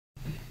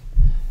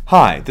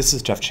Hi, this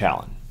is Jeff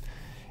Challen.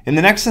 In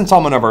the next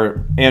installment of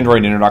our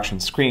Android Introduction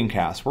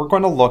screencast, we're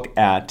going to look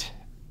at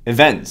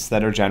events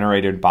that are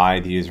generated by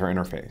the user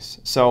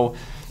interface. So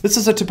this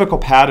is a typical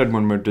pattern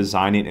when we're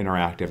designing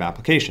interactive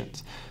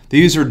applications. The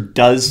user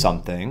does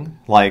something,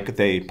 like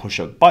they push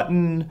a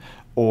button,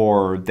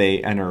 or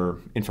they enter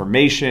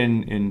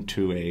information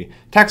into a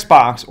text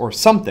box, or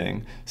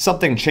something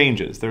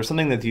changes. There's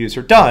something that the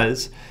user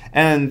does,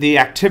 and the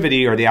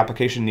activity or the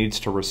application needs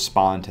to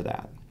respond to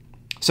that.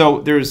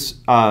 So there's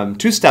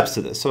two steps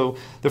to this. So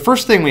the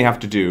first thing we have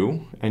to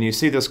do, and you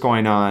see this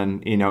going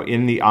on,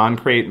 in the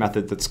onCreate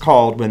method that's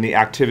called when the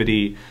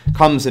activity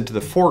comes into the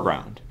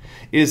foreground,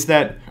 is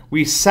that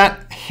we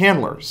set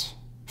handlers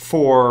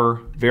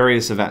for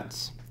various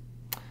events.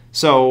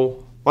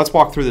 So let's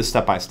walk through this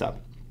step by step.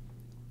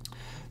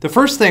 The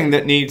first thing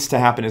that needs to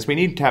happen is we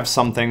need to have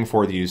something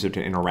for the user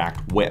to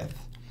interact with.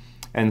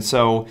 And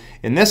so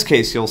in this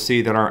case, you'll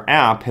see that our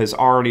app has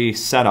already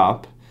set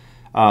up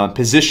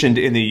positioned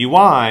in the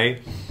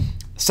UI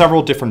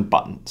several different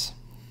buttons.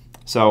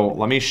 So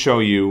let me show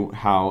you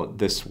how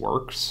this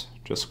works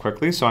just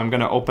quickly. So I'm going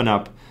to open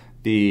up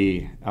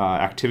the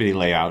activity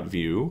layout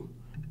view.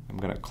 I'm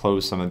going to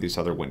close some of these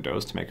other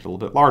windows to make it a little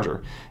bit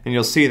larger. And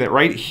you'll see that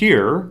right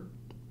here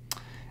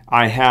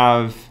I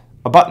have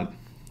a button.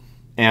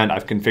 And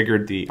I've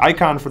configured the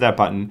icon for that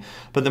button.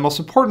 But the most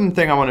important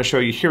thing I want to show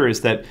you here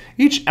is that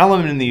each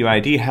element in the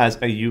UID has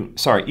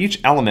each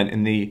element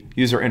in the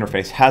user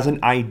interface has an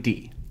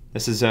ID.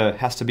 This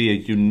has to be a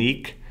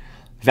unique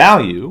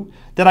value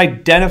that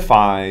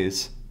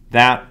identifies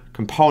that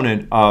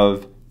component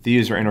of the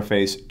user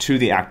interface to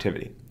the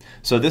activity.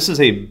 So this is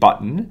a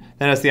button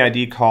that has the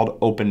ID called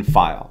Open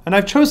File. And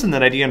I've chosen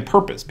that ID on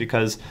purpose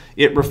because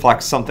it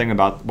reflects something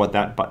about what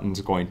that button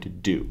is going to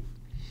do.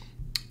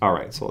 All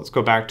right, so let's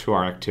go back to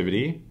our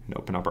activity and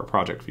open up our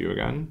project view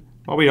again.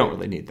 Well, we don't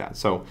really need that.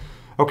 So,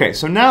 okay,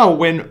 so now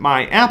when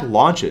my app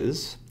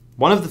launches,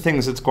 one of the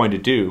things it's going to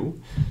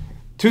do,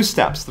 two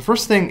steps. The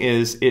first thing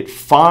is it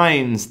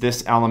finds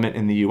this element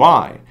in the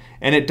UI,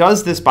 and it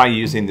does this by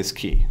using this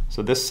key.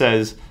 So this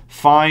says,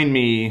 find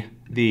me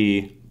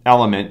the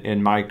element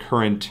in my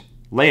current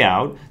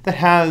layout that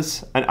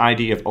has an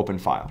ID of Open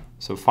File.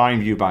 So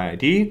find view by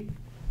ID.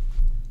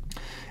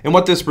 And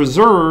what this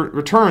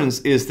returns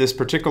is this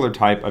particular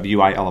type of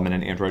UI element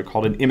in Android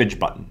called an image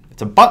button.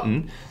 It's a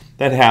button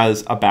that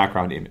has a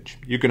background image.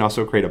 You can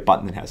also create a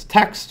button that has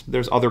text.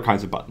 There's other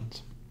kinds of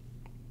buttons.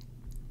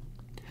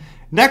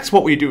 Next,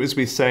 what we do is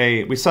we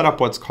set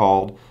up what's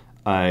called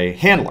a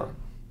handler.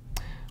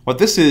 What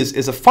this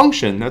is a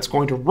function that's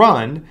going to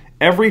run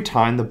every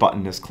time the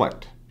button is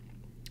clicked.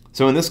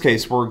 So in this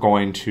case, we're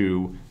going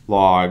to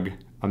log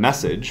a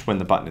message when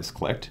the button is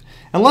clicked.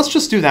 And let's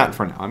just do that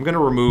for now. I'm going to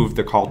remove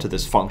the call to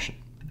this function.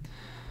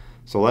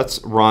 So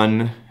let's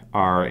run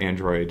our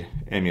Android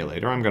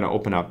emulator. I'm going to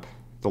open up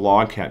the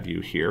logcat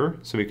view here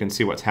so we can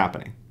see what's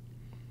happening.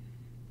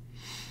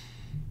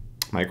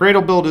 My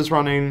Gradle build is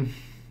running,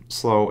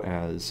 slow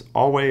as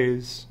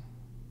always.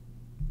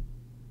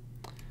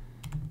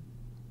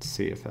 Let's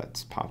see if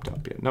that's popped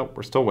up yet. Nope,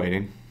 we're still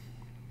waiting.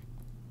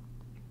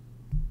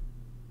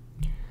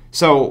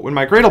 So when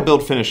my Gradle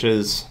build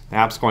finishes, the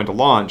app's going to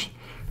launch.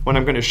 What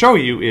I'm going to show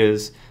you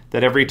is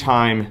that every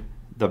time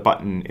the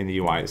button in the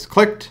UI is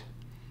clicked,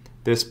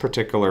 this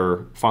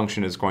particular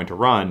function is going to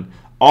run.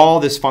 All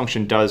this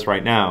function does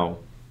right now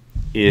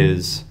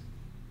is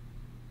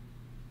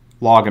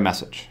log a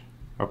message.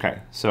 Okay,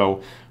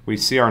 so we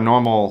see our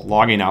normal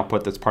logging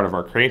output that's part of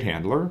our create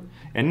handler.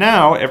 And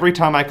now every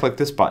time I click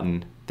this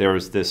button,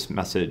 there's this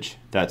message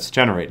that's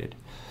generated.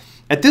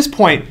 At this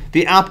point,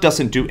 the app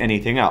doesn't do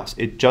anything else.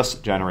 It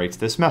just generates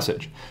this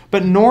message.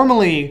 But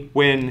normally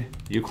when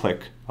you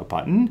click a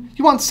button,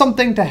 you want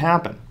something to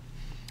happen.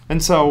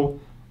 And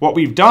so what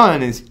we've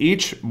done is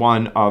each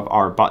one of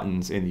our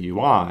buttons in the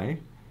UI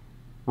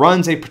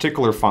runs a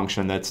particular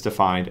function that's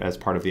defined as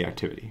part of the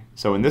activity.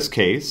 So in this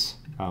case,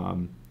 if I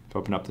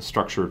open up the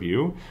structure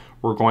view,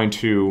 we're going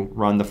to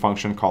run the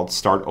function called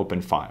start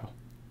open file.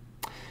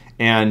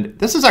 And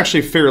this is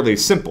actually fairly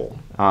simple.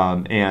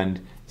 And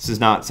this is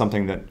not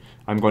something that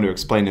I'm going to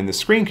explain in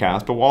this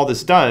screencast, but all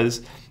this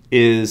does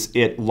is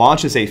it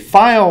launches a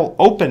file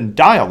open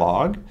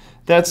dialog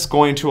that's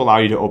going to allow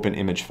you to open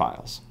image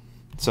files.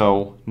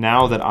 So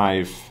now that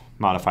I've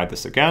modified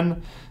this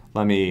again,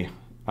 let me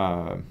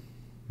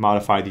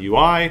modify the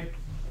UI,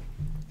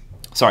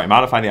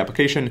 modify the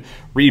application,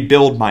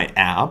 rebuild my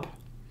app,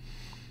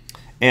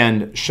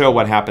 and show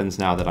what happens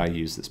now that I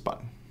use this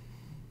button.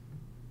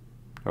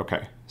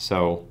 Okay,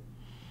 so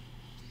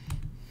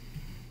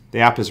the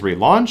app is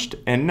relaunched,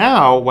 and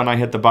now when I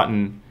hit the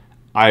button,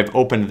 I've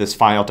opened this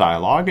file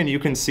dialog, and you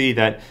can see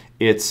that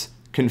it's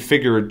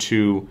configured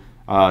to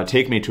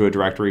take me to a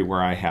directory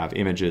where I have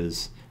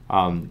images.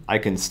 I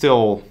can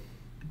still,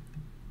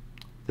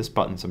 this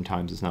button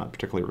sometimes is not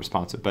particularly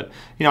responsive, but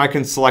I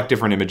can select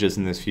different images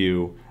in this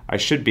view. I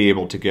should be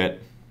able to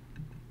get,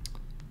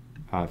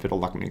 if it'll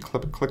let me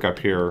click up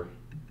here,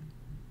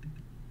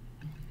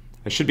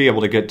 I should be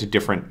able to get to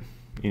different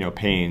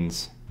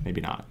panes, maybe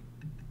not.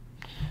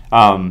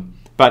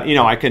 But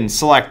I can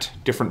select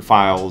different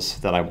files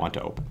that I want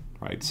to open,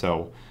 right?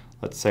 So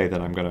let's say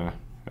that I'm gonna,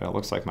 it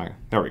looks like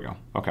there we go,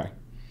 okay.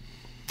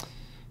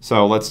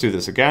 So let's do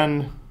this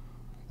again.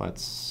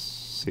 Let's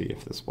see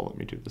if this will let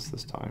me do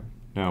this time.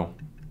 No,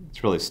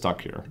 it's really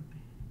stuck here.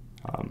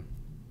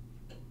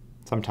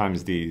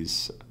 Sometimes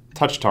these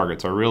touch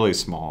targets are really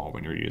small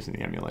when you're using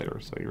the emulator,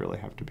 so you really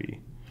have to be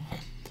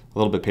a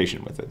little bit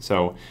patient with it.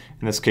 So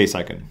in this case,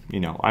 I can,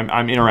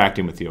 I'm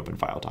interacting with the open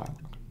file dialog.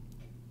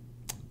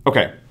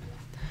 Okay,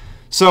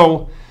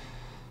 so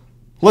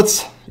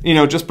let's,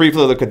 just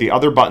briefly look at the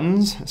other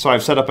buttons. So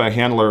I've set up a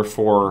handler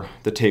for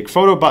the take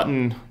photo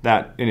button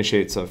that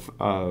initiates the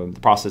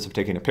process of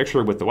taking a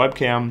picture with the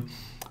webcam.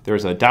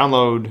 There's a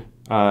download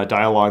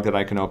dialog that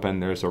I can open.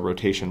 There's a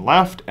rotation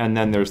left, and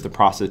then there's the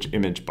process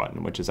image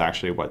button, which is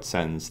actually what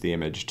sends the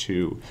image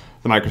to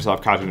the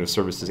Microsoft Cognitive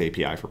Services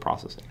API for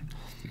processing.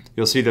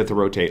 You'll see that the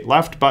rotate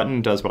left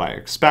button does what I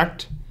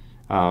expect.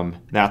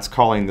 That's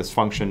calling this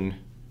function.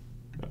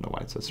 I don't know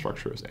why it says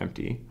structure is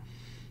empty.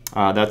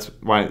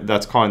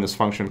 That's calling this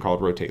function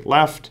called rotate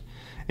left.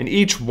 And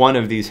each one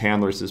of these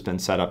handlers has been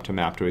set up to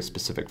map to a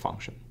specific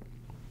function.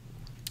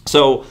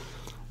 So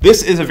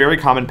this is a very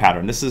common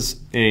pattern. This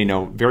is,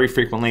 very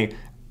frequently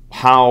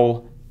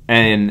how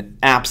an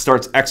app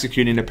starts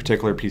executing a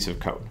particular piece of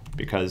code,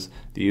 because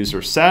the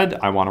user said,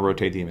 I want to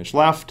rotate the image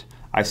left.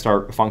 I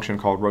start a function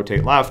called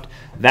rotate left.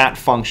 That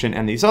function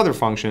and these other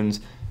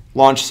functions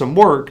launch some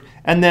work,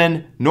 and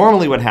then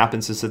normally what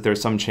happens is that there's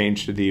some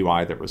change to the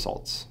UI that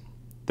results.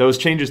 Those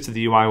changes to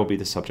the UI will be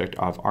the subject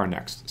of our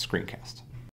next screencast.